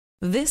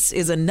This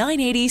is a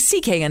 980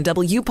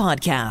 CKNW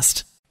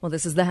podcast. Well,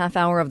 this is the half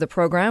hour of the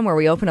program where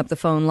we open up the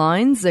phone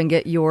lines and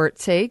get your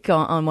take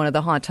on one of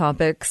the hot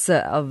topics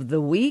of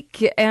the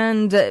week.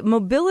 And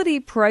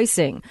mobility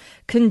pricing,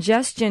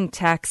 congestion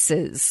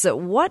taxes.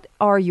 What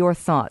are your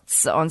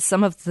thoughts on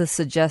some of the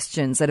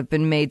suggestions that have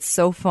been made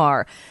so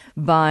far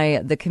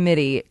by the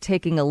committee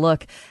taking a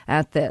look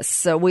at this?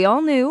 So we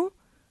all knew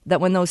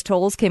that when those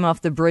tolls came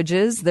off the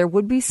bridges, there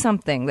would be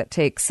something that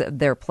takes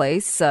their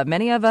place.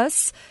 Many of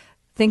us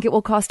think it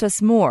will cost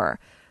us more,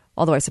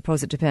 although I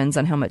suppose it depends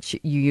on how much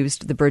you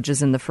used the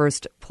bridges in the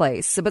first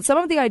place. But some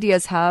of the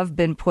ideas have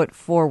been put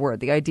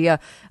forward. The idea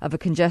of a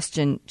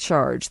congestion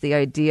charge, the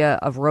idea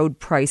of road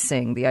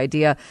pricing, the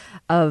idea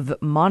of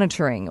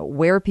monitoring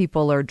where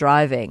people are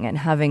driving and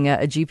having a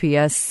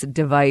GPS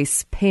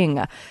device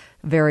ping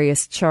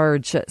various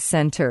charge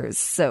centers.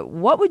 So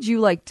what would you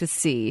like to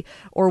see,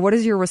 or what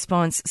is your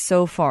response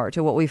so far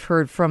to what we've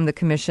heard from the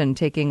Commission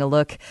taking a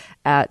look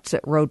at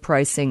road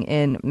pricing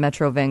in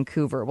Metro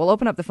Vancouver? We'll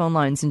open up the phone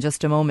lines in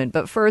just a moment,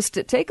 but first,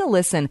 take a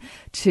listen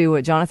to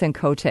Jonathan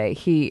Cote.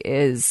 He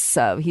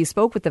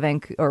spoke with the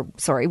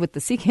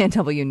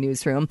CKNW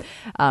newsroom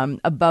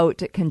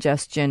about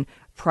congestion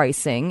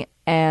pricing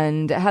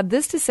and had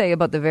this to say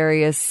about the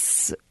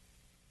various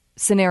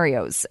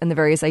scenarios and the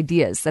various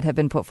ideas that have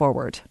been put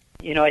forward.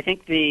 You know, I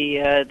think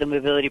the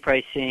Mobility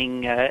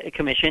Pricing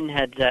Commission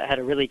had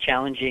a really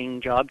challenging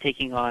job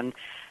taking on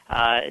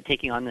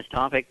this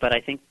topic, but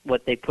I think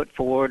what they put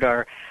forward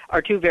are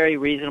two very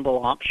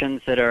reasonable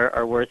options that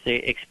are worth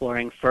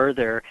exploring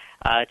further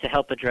to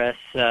help address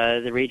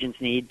the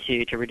region's need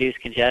to reduce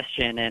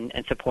congestion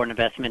and support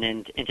investment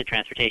into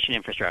transportation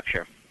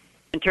infrastructure.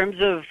 In terms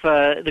of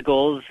the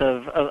goals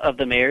of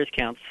the Mayor's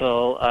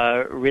Council,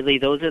 really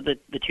those are the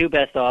two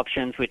best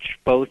options, which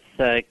both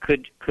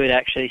could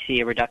actually see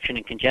a reduction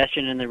in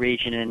congestion in the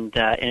region and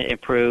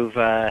improve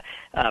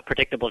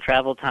predictable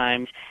travel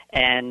times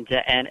and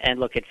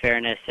look at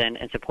fairness and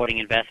supporting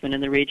investment in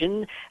the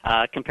region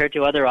compared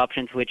to other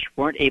options which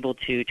weren't able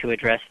to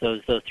address those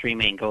three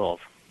main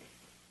goals.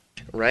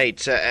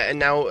 Right. And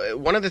now,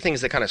 one of the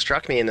things that kind of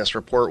struck me in this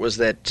report was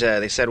that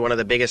they said one of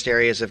the biggest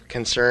areas of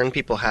concern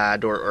people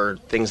had or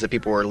things that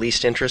people were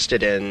least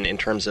interested in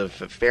terms of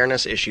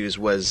fairness issues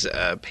was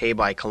pay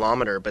by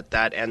kilometer, but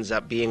that ends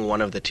up being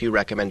one of the two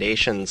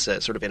recommendations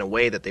sort of in a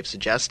way that they've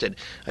suggested.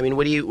 I mean,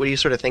 what do you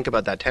sort of think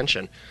about that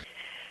tension?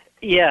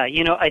 Yeah,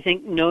 I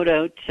think no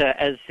doubt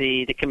as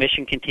the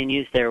Commission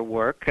continues their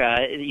work,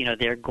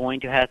 they're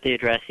going to have to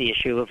address the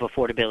issue of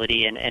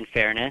affordability and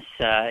fairness.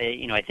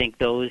 I think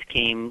those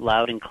came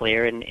loud and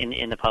clear in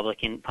the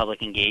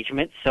public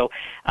engagement. So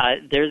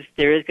there is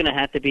going to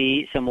have to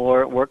be some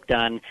more work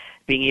done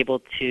being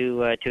able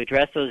to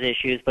address those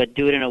issues, but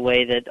do it in a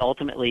way that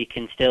ultimately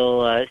can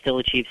still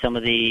achieve some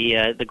of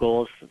the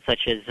goals,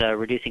 such as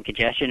reducing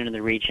congestion in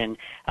the region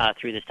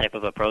through this type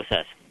of a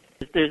process.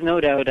 There's no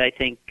doubt, I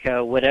think,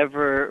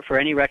 whatever, for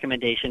any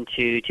recommendation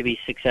to be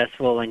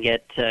successful and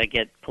get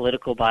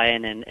political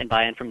buy-in and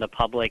buy-in from the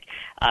public,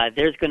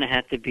 there's going to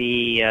have to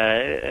be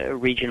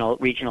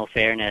regional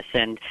fairness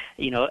and,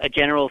 a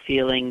general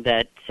feeling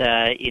that,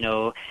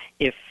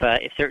 if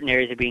certain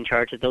areas are being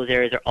charged, that those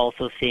areas are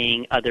also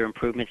seeing other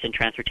improvements in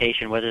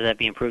transportation, whether that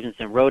be improvements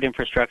in road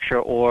infrastructure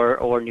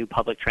or new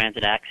public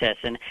transit access.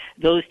 And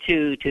those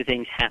two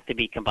things have to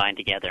be combined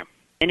together.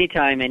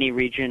 Anytime any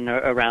region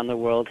around the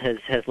world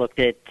has looked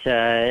at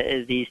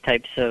these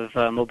types of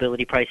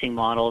mobility pricing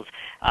models,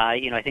 I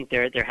think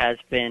there has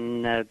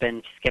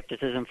been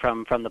skepticism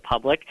from the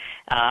public.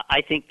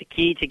 I think the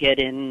key to get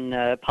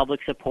in public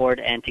support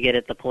and to get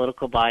at the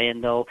political buy-in,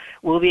 though,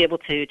 we'll be able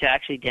to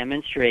actually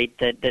demonstrate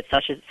that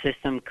such a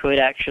system could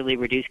actually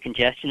reduce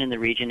congestion in the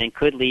region and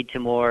could lead to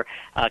more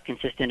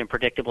consistent and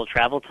predictable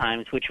travel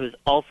times, which was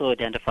also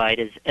identified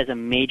as a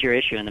major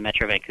issue in the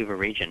Metro Vancouver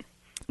region.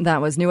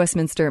 That was New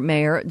Westminster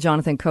Mayor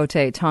Jonathan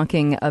Cote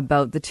talking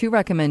about the two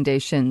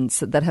recommendations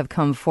that have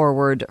come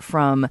forward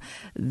from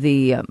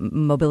the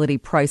Mobility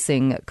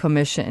Pricing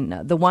Commission.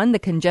 The one, the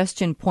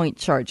congestion point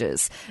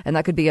charges, and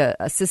that could be a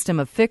system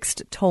of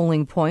fixed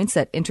tolling points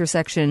at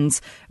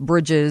intersections,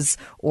 bridges,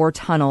 or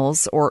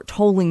tunnels, or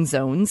tolling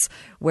zones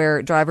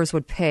where drivers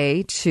would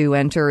pay to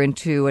enter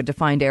into a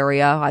defined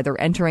area, either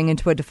entering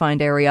into a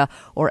defined area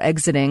or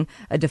exiting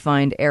a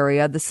defined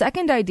area. The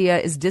second idea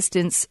is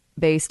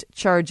distance-based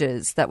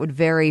charges that would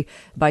vary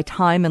by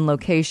time and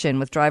location,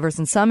 with drivers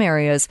in some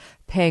areas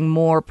paying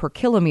more per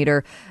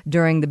kilometer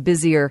during the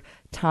busier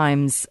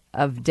times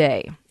of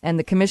day. And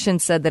the Commission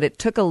said that it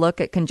took a look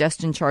at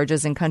congestion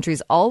charges in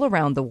countries all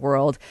around the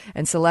world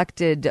and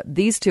selected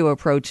these two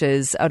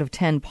approaches out of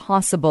 10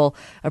 possible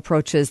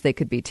approaches they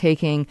could be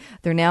taking.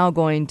 They're now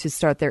going to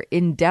start their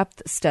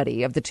in-depth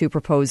study of the two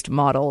proposed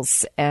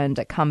models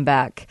and come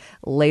back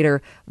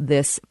later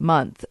this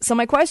month. So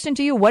my question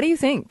to you, what do you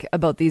think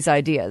about these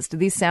ideas? Do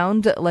these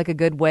sound like a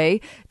good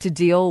way to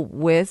deal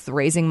with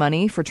raising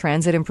money for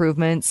transit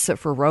improvements,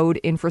 for road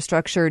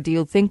infrastructure? Do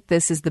you think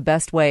this is the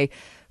best way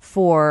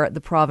for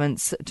the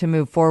province to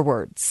move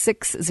forward?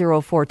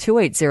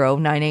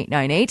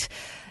 604-280-9898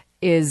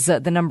 is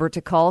the number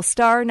to call.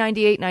 Star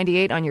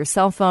 9898 on your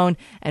cell phone,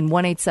 and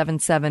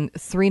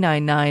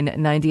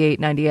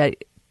 1-877-399-9898.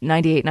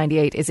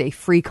 9898 is a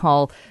free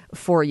call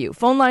for you.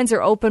 Phone lines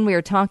are open. We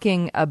are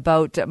talking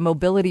about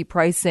mobility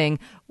pricing.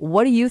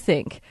 What do you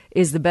think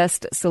is the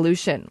best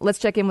solution? Let's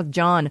check in with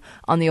John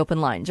on the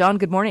open line. John,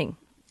 good morning.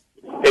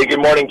 Hey,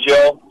 good morning,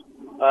 Jill.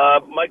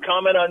 My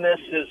comment on this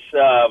is,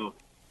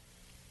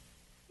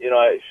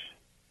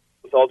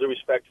 with all due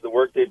respect to the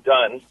work they've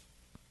done,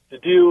 to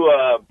do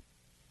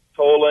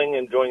tolling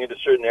and going into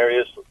certain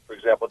areas, for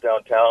example,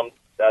 downtown,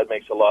 that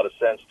makes a lot of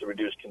sense to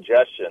reduce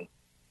congestion.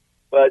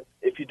 But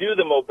if you do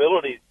the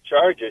mobility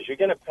charges, you're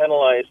going to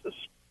penalize the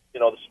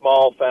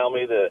small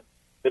family, the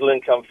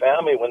middle-income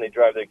family when they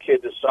drive their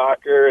kid to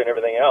soccer and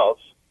everything else.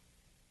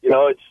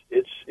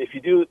 It's if you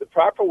do the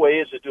proper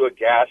way is to do a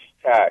gas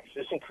tax.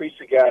 Just increase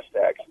the gas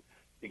tax,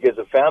 because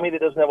a family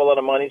that doesn't have a lot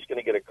of money is going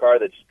to get a car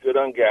that's good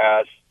on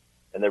gas,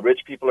 and the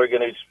rich people are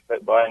going to be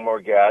buying more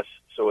gas,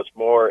 so it's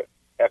more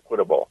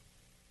equitable.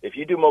 If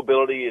you do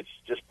mobility, it's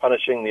just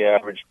punishing the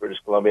average British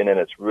Columbian, and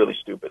it's really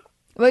stupid.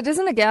 But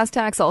isn't a gas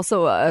tax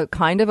also a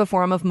kind of a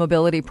form of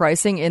mobility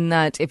pricing, in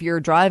that if you're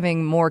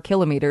driving more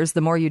kilometers,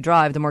 the more you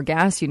drive, the more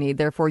gas you need,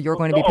 therefore you're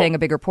going to be paying a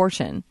bigger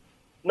portion?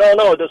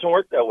 No, it doesn't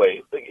work that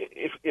way.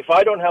 If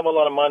I don't have a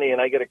lot of money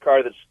and I get a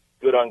car that's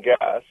good on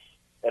gas,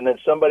 and then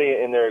somebody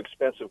in their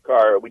expensive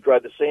car, we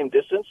drive the same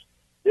distance,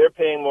 they're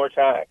paying more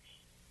tax,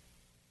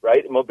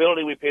 right? In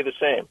mobility, we pay the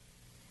same.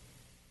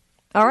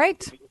 All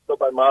right. So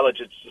by mileage,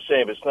 it's the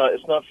same. It's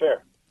not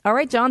fair. All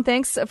right, John,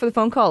 thanks for the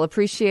phone call.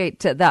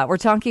 Appreciate that. We're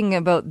talking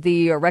about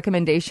the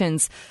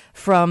recommendations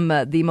from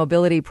the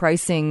Mobility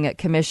Pricing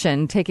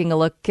Commission, taking a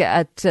look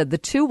at the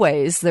two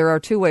ways. There are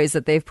two ways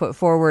that they've put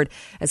forward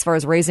as far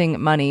as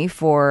raising money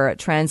for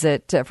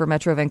transit, for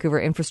Metro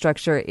Vancouver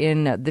infrastructure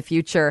in the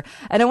future.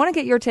 And I want to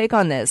get your take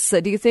on this.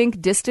 Do you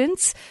think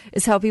distance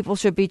is how people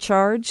should be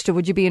charged?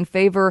 Would you be in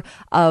favor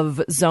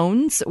of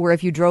zones where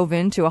if you drove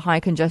into a high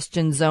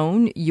congestion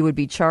zone, you would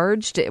be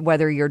charged,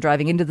 whether you're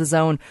driving into the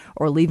zone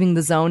or leaving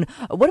the zone?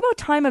 What about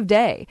time of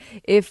day?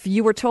 If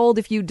you were told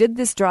if you did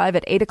this drive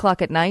at 8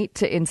 o'clock at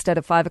night instead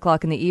of 5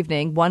 o'clock in the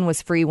evening, one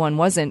was free, one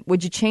wasn't,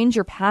 would you change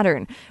your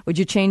pattern? Would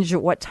you change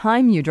what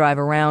time you drive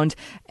around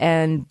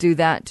and do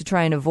that to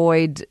try and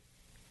avoid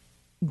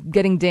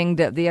getting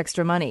dinged the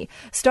extra money?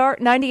 Star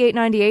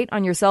 9898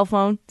 on your cell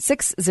phone,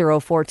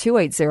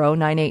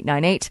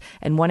 604-280-9898,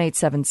 and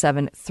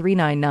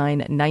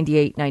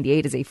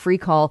 1-877-399-9898 is a free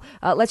call.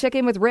 Let's check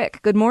in with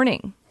Rick. Good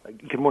morning.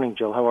 Good morning,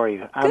 Jill. How are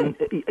you?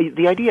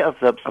 The idea of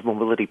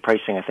mobility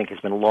pricing, I think, has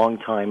been a long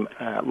time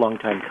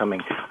coming.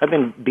 I've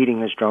been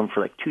beating this drum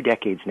for like 2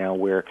 decades now,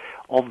 where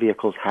all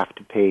vehicles have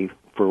to pay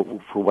for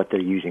what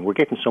they're using. We're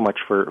getting so much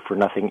for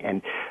nothing,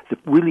 and the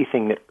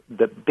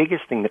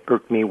biggest thing that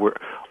irked me were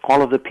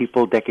all of the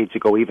people decades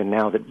ago, even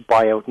now, that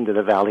buy out into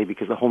the valley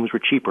because the homes were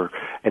cheaper,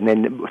 and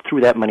then through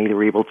that money they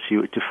were able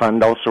to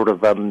fund all sort of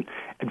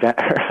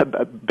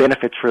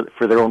benefits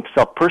for their own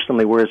self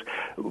personally. Whereas,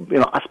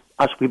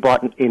 us we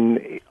bought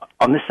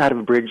on this side of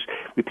a bridge,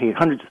 we paid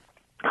hundreds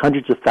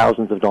of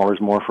thousands of dollars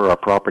more for our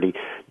property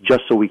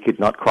just so we could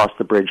not cross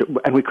the bridge,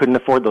 and we couldn't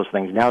afford those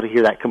things. Now to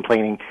hear that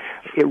complaining,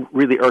 it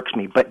really irks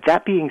me. But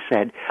that being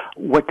said,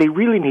 what they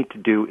really need to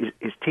do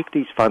is take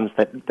these funds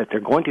that they're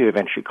going to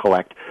eventually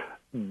collect,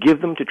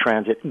 give them to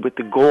transit with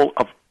the goal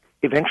of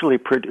eventually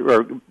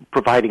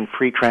providing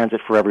free transit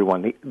for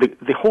everyone.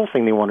 The whole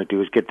thing they want to do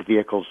is get the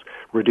vehicles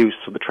reduced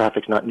so the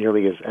traffic's not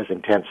nearly as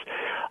intense.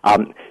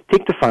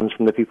 Take the funds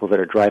from the people that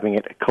are driving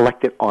it,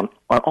 collect it on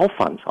all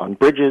funds, on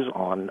bridges,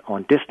 on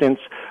distance,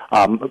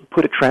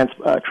 put a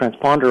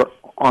transponder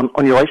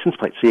on your license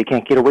plate so you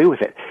can't get away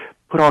with it.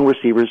 Put on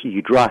receivers,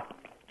 you drive,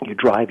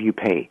 you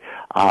pay.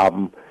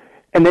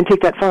 And then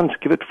take that funds,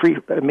 give it free,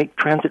 make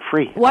transit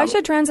free. Why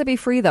should transit be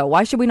free, though?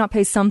 Why should we not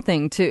pay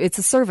something it's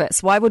a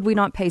service. Why would we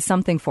not pay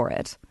something for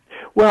it?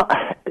 Well,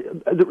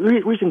 the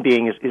reason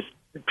being is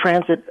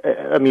transit.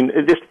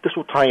 This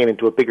will tie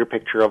into a bigger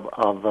picture of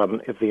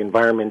the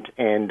environment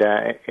and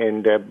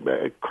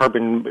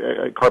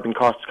carbon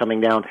costs coming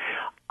down.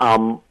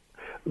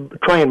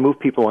 Try and move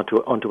people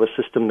onto a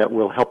system that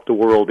will help the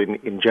world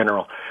in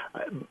general.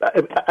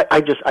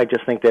 I just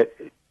think that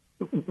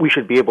we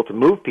should be able to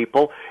move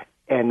people,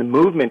 and the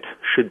movement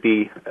should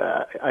be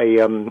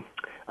a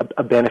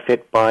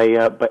benefit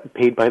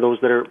paid by those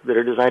that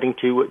are deciding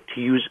to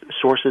use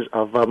sources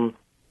of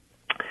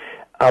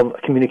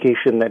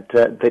communication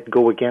that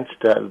go against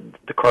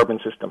the carbon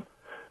system,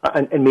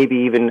 and maybe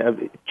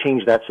even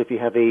change that so if you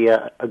have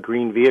a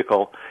green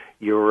vehicle,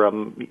 you're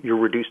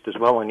reduced as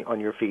well on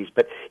your fees.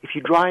 But if you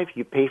drive,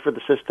 you pay for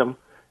the system.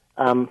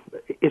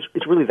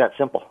 It's really that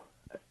simple.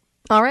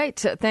 All right.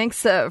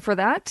 Thanks for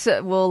that.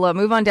 We'll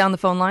move on down the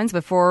phone lines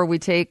before we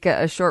take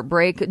a short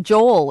break.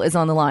 Joel is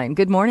on the line.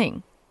 Good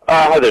morning.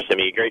 Hi there,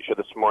 Simi. Great show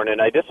this morning.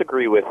 I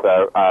disagree with,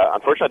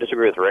 unfortunately, I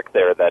disagree with Rick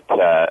there that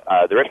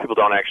the rich people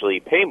don't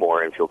actually pay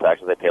more in fuel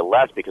taxes. They pay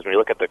less because when you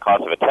look at the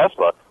cost of a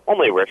Tesla,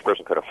 only a rich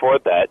person could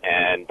afford that,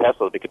 and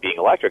Teslas, because being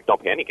electric,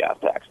 don't pay any gas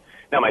tax.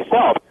 Now,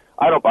 myself,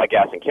 I don't buy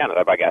gas in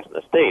Canada. I buy gas in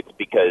the States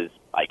because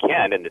I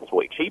can, and it's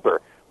way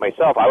cheaper.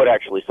 Myself, I would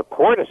actually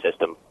support a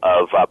system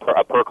of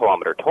a per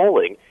kilometer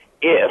tolling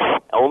if,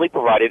 only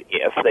provided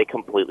if they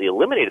completely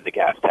eliminated the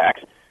gas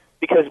tax,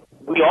 because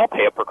we all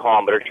pay a per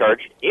kilometer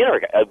charge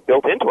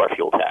built into our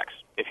fuel tax.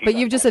 But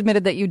you've just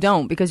admitted that you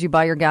don't because you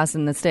buy your gas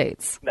in the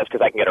States. That's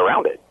because I can get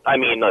around it. I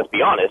mean, let's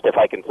be honest. If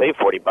I can save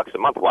 $40 a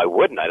month, why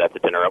wouldn't I? That's a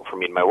dinner out for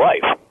me and my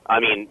wife.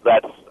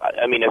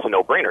 It's a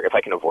no-brainer. If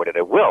I can avoid it,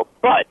 I will.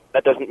 But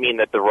that doesn't mean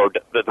that the road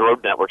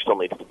network still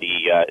needs to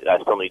be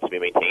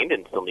maintained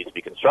and still needs to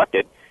be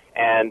constructed.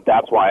 And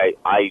that's why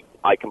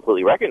I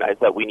completely recognize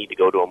that we need to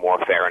go to a more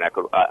fair and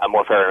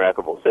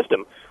equitable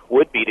system.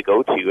 Would be to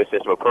go to a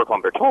system of per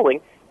kilometer tolling,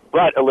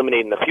 but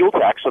eliminating the fuel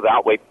tax so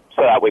that way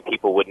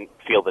people wouldn't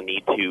feel the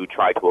need to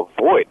try to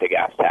avoid the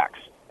gas tax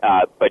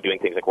by doing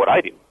things like what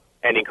I do,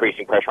 and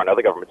increasing pressure on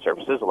other government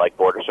services like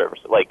border service,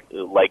 like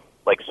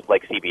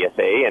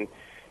CBSA and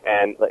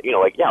like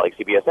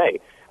CBSA.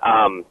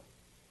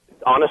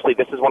 Honestly,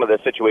 this is one of the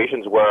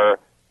situations where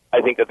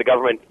I think that the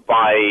government,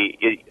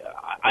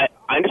 I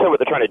understand what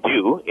they're trying to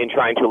do in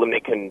trying to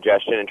eliminate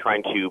congestion and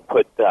trying to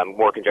put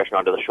more congestion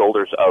onto the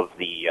shoulders of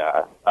the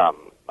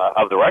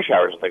rush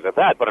hours and things like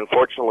that. But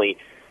unfortunately,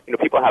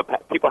 people have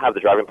the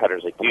driving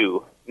patterns they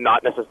do,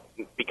 not necessarily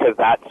because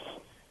that's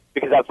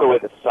the way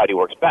that society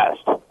works best.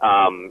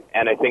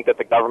 And I think that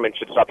the government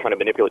should stop trying to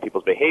manipulate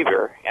people's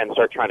behavior and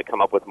start trying to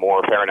come up with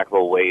more fair and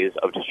equitable ways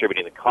of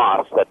distributing the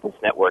costs that this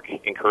network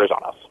incurs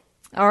on us.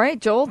 All right,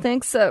 Joel,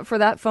 thanks for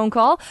that phone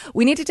call.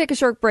 We need to take a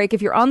short break.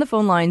 If you're on the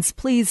phone lines,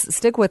 please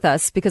stick with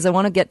us because I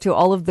want to get to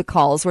all of the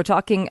calls. We're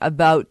talking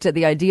about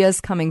the ideas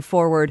coming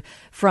forward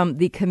from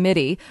the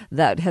committee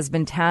that has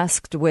been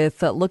tasked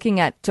with looking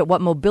at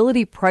what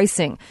mobility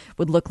pricing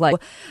would look like.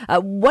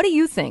 What do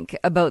you think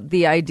about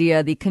the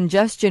idea, the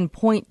congestion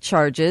point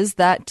charges?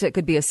 That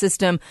could be a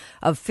system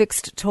of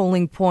fixed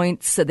tolling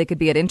points. They could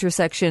be at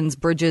intersections,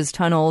 bridges,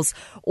 tunnels,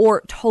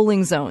 or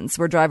tolling zones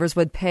where drivers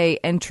would pay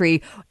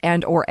entry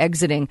and or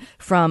exiting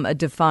from a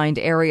defined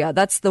area.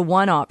 That's the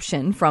one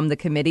option from the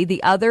committee.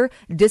 The other,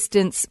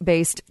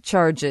 distance-based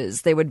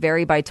charges. They would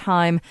vary by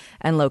time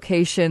and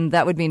location.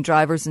 That would mean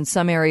drivers in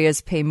some areas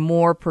pay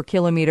more per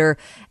kilometer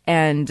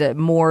and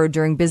more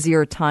during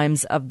busier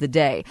times of the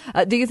day.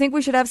 Do you think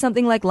we should have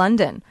something like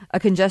London, a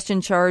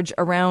congestion charge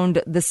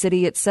around the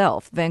city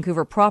itself,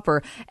 Vancouver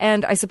proper?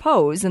 And I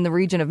suppose in the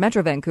region of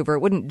Metro Vancouver, it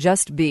wouldn't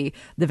just be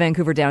the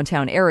Vancouver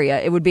downtown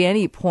area. It would be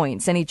any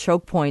points, any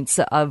choke points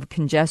of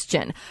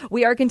congestion.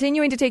 We are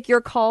continuing to take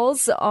your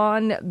calls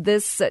on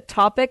this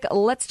topic.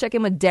 Let's check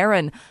in with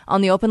Darren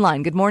on the open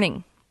line. Good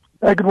morning.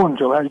 Good morning,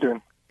 Joel. How are you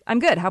doing? I'm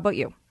good. How about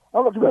you?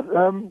 I'm not too bad.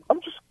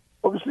 I'm just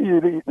obviously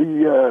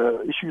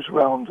the issues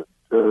around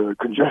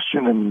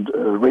congestion and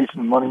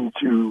raising money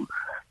to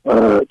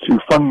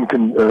fund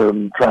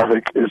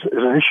traffic is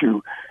an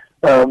issue.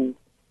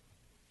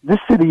 This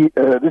city,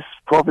 this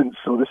province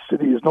or this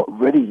city is not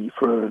ready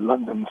for a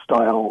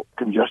London-style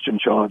congestion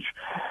charge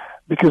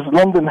because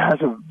London has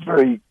a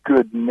very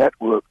good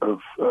network of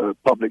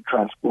public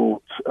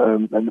transport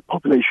and the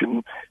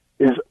population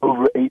is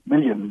over 8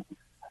 million.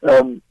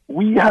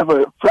 We have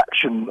a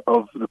fraction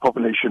of the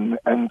population,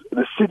 and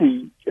the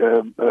city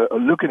are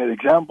looking at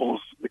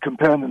examples,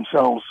 comparing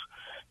themselves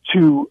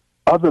to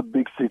other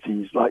big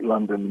cities like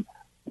London,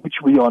 which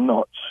we are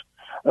not.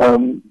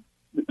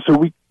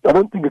 I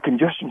don't think a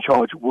congestion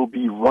charge will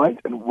be right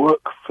and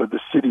work for the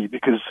city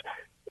because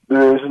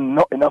there is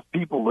not enough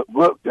people that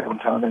work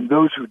downtown, and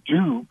those who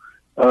do,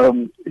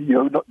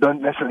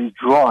 don't necessarily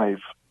drive.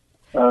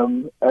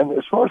 And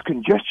as far as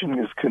congestion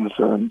is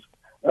concerned,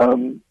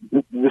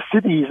 the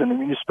cities and the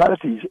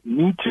municipalities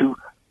need to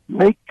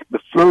make the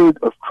flow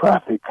of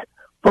traffic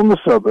from the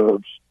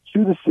suburbs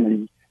to the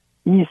city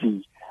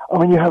easy. I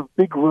mean, you have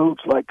big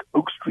roads like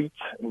Oak Street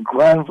and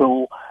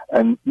Granville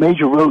and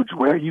major roads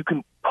where you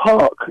can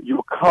park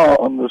your car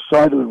on the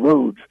side of the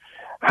road.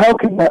 How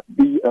can that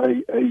be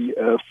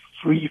a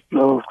free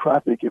flow of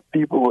traffic if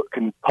people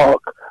can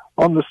park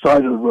on the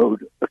side of the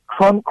road? A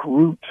trunk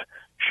route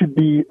should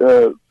be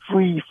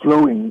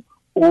free-flowing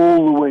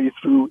all the way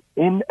through,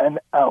 in and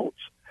out.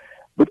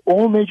 But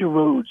all major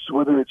roads,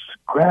 whether it's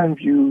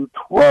Grandview,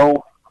 12,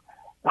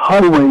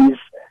 highways,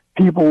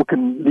 people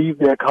can leave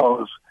their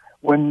cars.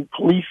 When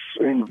police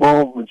are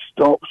involved with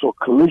stops or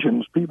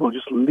collisions, people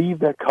just leave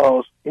their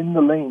cars in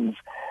the lanes.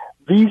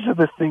 These are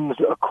the things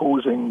that are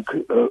causing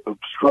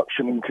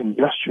obstruction and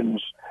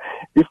congestions.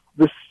 If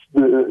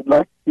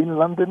like in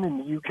London, in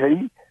the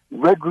UK,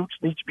 red routes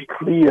need to be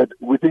cleared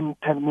within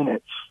 10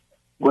 minutes.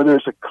 Whether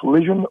it's a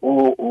collision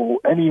or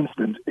any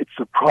incident, it's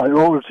a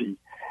priority.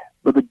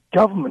 But the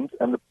government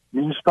and the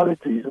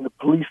municipalities and the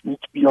police need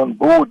to be on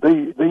board. They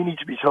need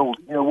to be told,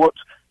 you know what,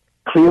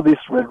 clear this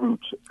red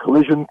route,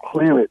 collision,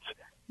 clear it.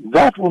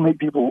 That will make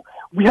people.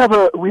 We have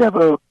a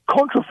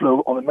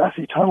contraflow on the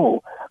Massey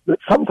Tunnel that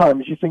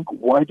sometimes you think,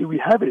 why do we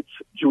have it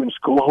during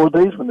school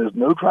holidays when there's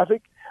no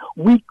traffic?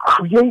 We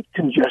create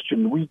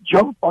congestion. We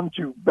jump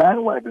onto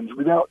bandwagons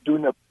without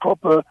doing a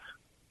proper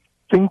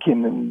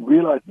thinking and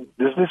realizing,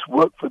 does this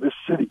work for this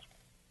city?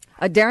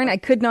 Darren, I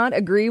could not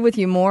agree with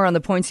you more on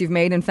the points you've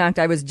made. In fact,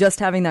 I was just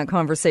having that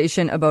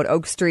conversation about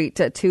Oak Street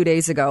 2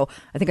 days ago.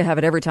 I think I have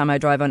it every time I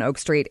drive on Oak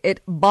Street.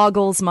 It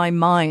boggles my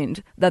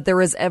mind that there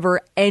is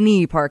ever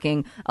any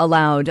parking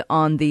allowed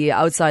on the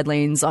outside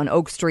lanes on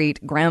Oak Street,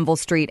 Granville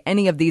Street,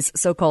 any of these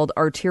so-called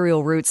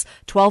arterial routes.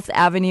 12th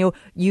Avenue,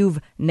 you've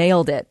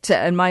nailed it.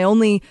 And my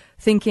only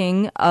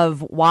thinking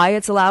of why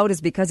it's allowed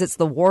is because it's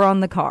the war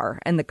on the car,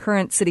 and the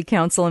current city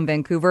council in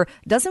Vancouver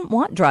doesn't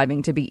want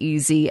driving to be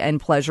easy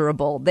and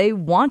pleasurable. They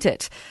want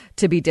it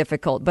to be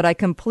difficult, but I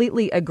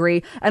completely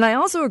agree. And I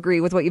also agree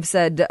with what you've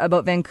said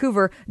about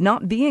Vancouver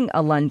not being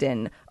a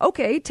London.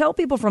 Okay, tell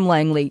people from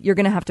Langley you're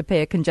going to have to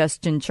pay a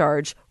congestion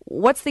charge.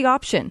 What's the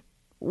option?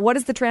 What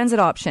is the transit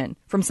option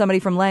from somebody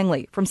from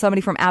Langley, from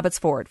somebody from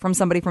Abbotsford, from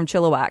somebody from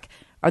Chilliwack?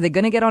 Are they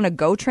going to get on a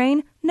GO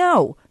train?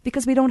 No,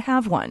 because we don't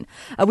have one.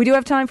 We do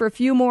have time for a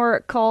few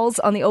more calls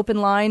on the open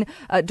line.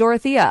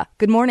 Dorothea,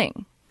 good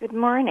morning. Good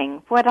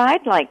morning. What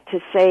I'd like to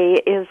say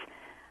is,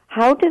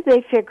 how do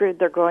they figure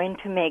they're going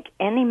to make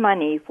any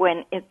money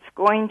when it's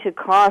going to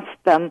cost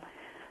them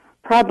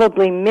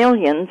probably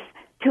millions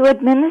to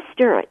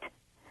administer it?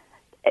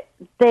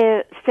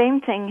 The same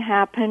thing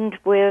happened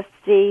with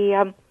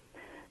the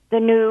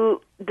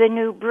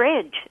new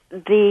bridge.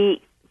 The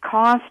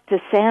cost to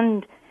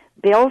send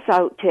bills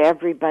out to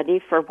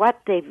everybody for what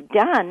they've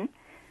done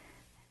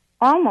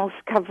almost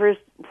covers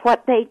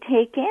what they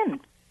take in.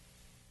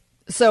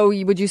 So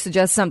would you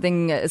suggest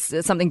something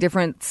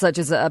different, such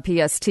as a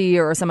PST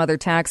or some other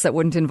tax that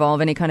wouldn't involve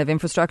any kind of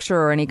infrastructure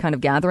or any kind of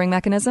gathering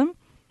mechanism?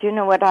 Do you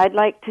know what I'd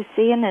like to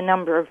see in a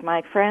number of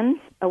my friends?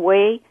 A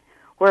way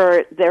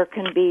where there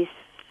can be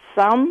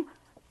some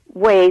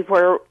way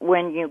where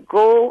when you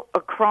go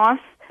across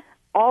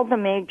all the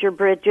major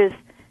bridges,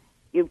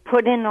 you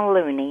put in a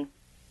loonie.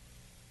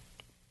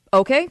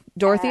 Okay,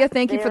 Dorothea,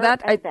 thank you for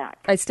that.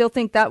 I still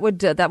think that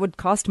would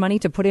cost money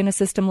to put in a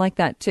system like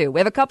that, too. We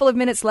have a couple of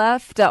minutes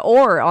left.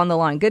 Or on the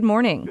line. Good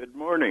morning. Good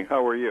morning.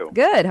 How are you?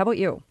 Good. How about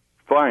you?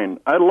 Fine.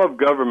 I love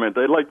government.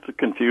 They like to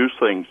confuse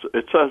things.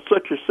 It's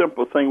such a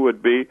simple thing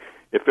would be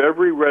if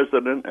every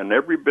resident and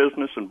every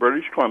business in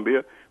British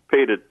Columbia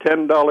paid a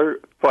 $10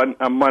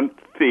 a month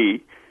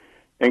fee,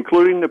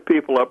 including the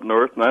people up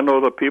north. And I know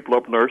the people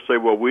up north say,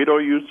 well, we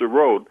don't use the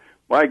road.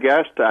 My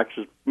gas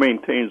taxes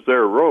maintains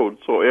their road,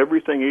 so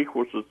everything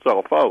equals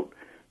itself out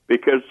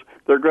because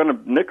they're going to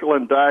nickel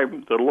and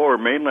dime the lower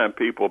mainland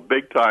people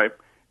big time,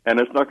 and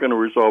it's not going to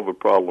resolve a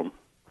problem.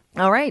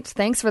 All right.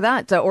 Thanks for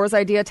that. Orr's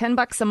idea,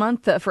 $10 a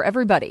month for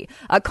everybody.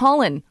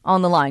 Colin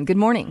on the line. Good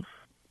morning.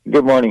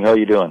 Good morning. How are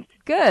you doing?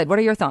 Good. What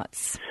are your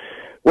thoughts?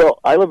 Well,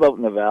 I live out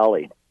in the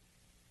valley,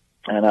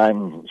 and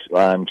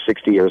I'm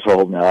 60 years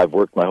old now. I've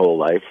worked my whole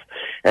life,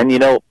 and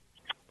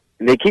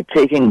they keep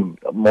taking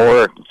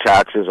more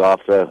taxes off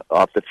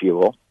the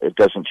fuel. It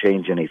doesn't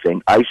change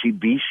anything.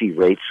 ICBC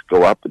rates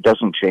go up. It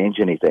doesn't change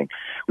anything.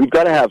 We've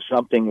got to have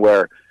something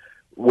where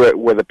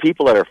the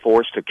people that are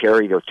forced to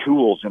carry their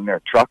tools in their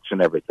trucks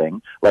and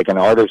everything, like an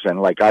artisan,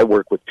 like I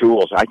work with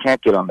tools, I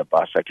can't get on the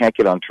bus. I can't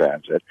get on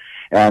transit.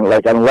 And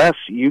unless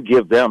you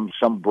give them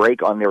some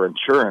break on their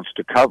insurance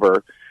to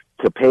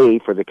pay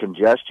for the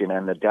congestion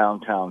and the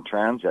downtown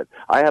transit.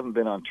 I haven't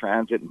been on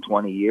transit in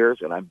 20 years,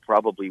 and I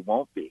probably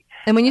won't be.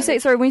 And when you say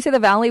the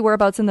valley,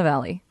 whereabouts in the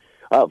valley?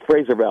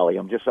 Fraser Valley.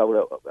 I'm just out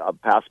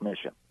of past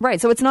Mission.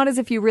 Right, so it's not as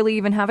if you really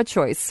even have a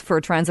choice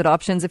for transit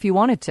options if you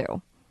wanted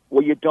to.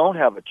 Well, you don't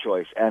have a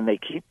choice, and they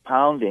keep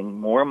pounding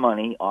more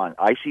money on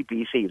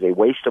ICBC. They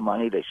waste the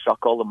money. They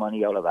suck all the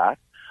money out of that.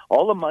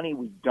 All the money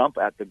we dump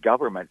at the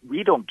government,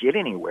 we don't get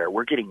anywhere.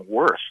 We're getting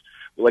worse.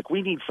 Like,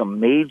 we need some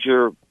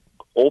major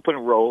open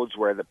roads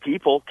where the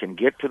people can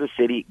get to the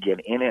city, get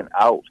in and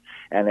out.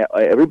 And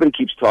everybody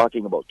keeps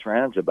talking about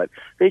transit, but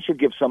they should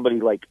give somebody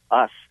like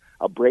us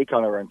a break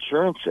on our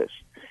insurances.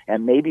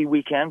 And maybe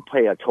we can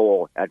pay a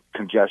toll at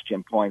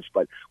congestion points,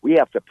 but we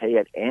have to pay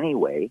it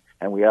anyway,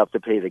 and we have to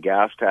pay the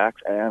gas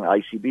tax and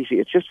ICBC.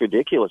 It's just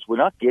ridiculous. We're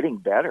not getting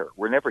better.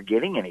 We're never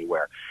getting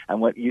anywhere.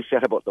 And what you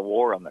said about the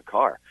war on the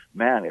car,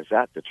 man, is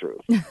that the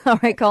truth? All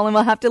right, Colin,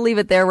 we'll have to leave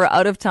it there. We're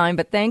out of time,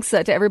 but thanks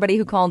to everybody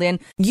who called in.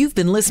 You've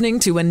been listening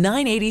to a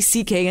 980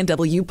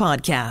 CKNW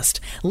podcast.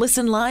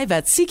 Listen live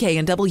at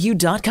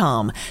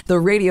cknw.com, the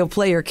Radio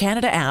Player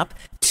Canada app,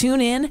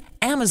 tune in,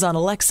 Amazon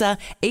Alexa,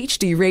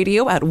 HD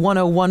Radio at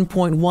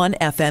 101.1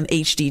 FM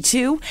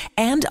HD2,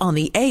 and on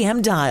the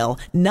AM dial,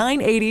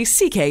 980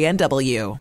 CKNW.